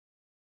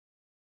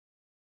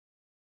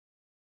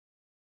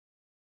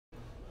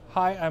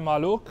Hi, I'm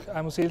Alok.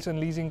 I'm a sales and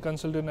leasing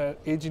consultant at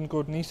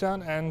Agincourt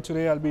Nissan, and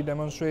today I'll be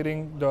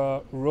demonstrating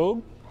the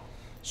Rogue.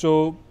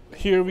 So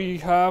here we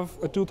have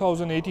a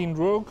 2018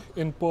 Rogue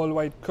in pearl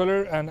white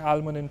color and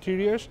almond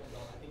interiors.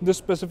 This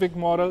specific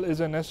model is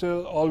an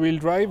SL all-wheel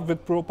drive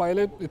with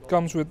ProPilot. It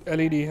comes with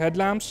LED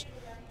headlamps,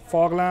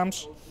 fog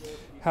lamps,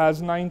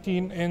 has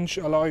 19-inch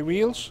alloy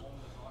wheels.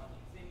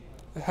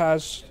 It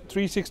has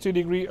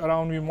 360-degree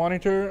around view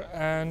monitor,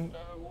 and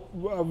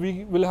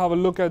we will have a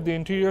look at the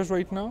interiors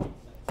right now.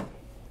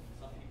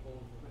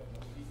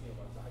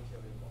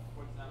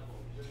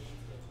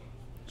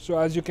 So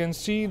as you can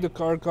see, the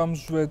car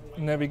comes with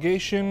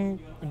navigation,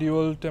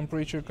 dual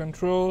temperature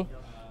control.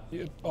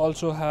 It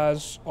also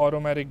has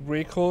automatic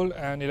brake hold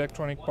and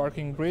electronic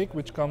parking brake,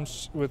 which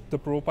comes with the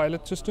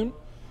ProPilot system.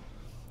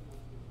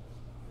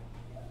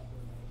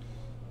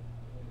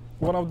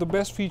 One of the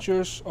best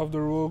features of the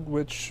Rogue,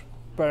 which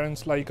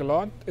parents like a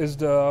lot, is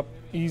the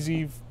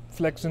easy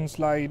flex and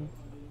slide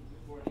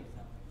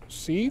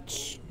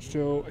seats.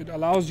 So it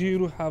allows you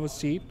to have a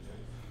seat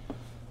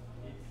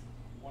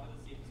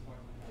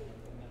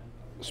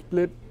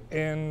split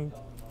in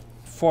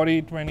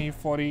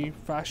 40-20-40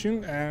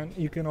 fashion, and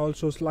you can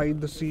also slide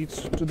the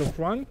seats to the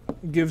front.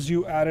 Gives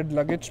you added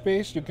luggage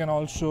space. You can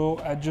also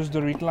adjust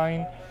the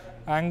recline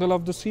angle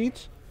of the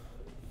seats.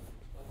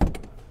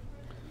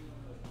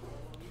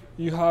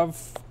 You have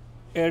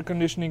air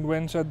conditioning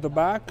vents at the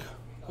back.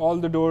 All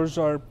the doors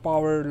are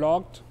power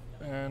locked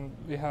and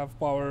they have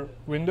power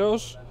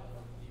windows.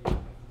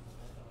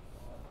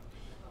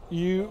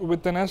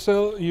 With an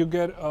SL you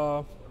get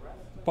a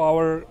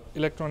power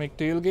electronic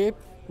tailgate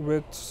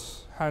with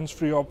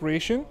hands-free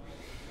operation.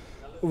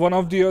 One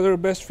of the other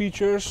best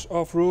features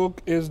of Rogue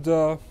is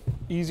the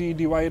easy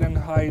divide and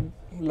hide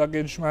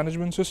luggage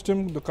management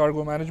system, the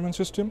cargo management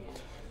system.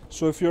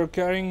 So if you're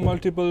carrying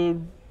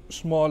multiple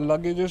small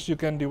luggages, you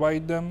can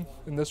divide them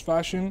in this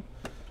fashion.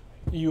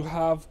 You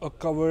have a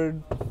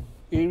covered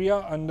area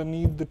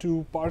underneath the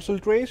two parcel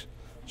trays,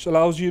 which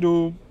allows you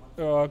to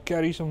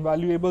carry some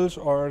valuables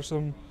or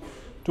some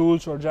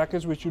tools or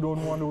jackets which you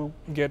don't want to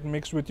get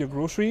mixed with your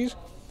groceries.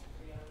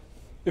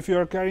 If you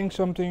are carrying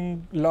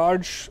something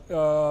large,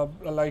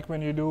 like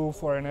when you do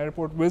for an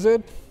airport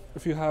visit,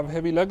 if you have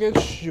heavy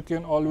luggage, you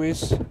can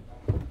always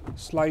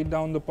slide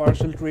down the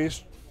parcel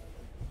trays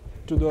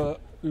to the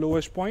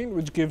lowest point,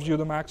 which gives you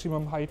the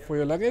maximum height for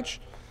your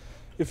luggage.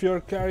 If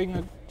you're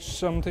carrying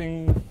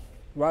something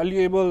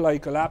valuable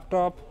like a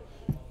laptop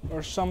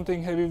or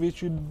something heavy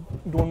which you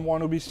don't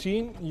want to be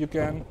seen, you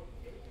can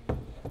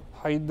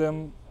hide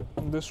them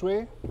this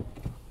way,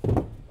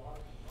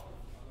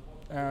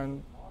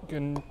 and you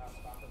can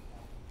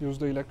use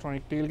the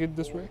electronic tailgate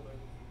this way.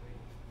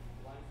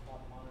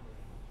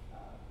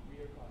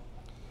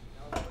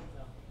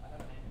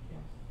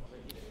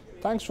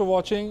 Thanks for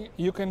watching.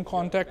 You can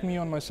contact me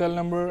on my cell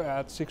number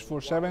at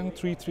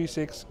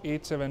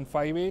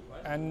 647-336-8758,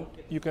 and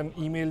you can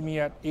email me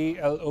at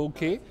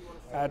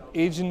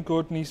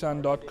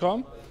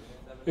alok@agincourtnissan.com.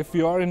 If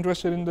you are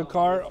interested in the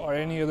car or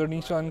any other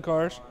Nissan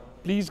cars,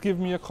 please give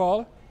me a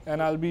call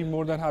and I'll be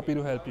more than happy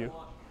to help you.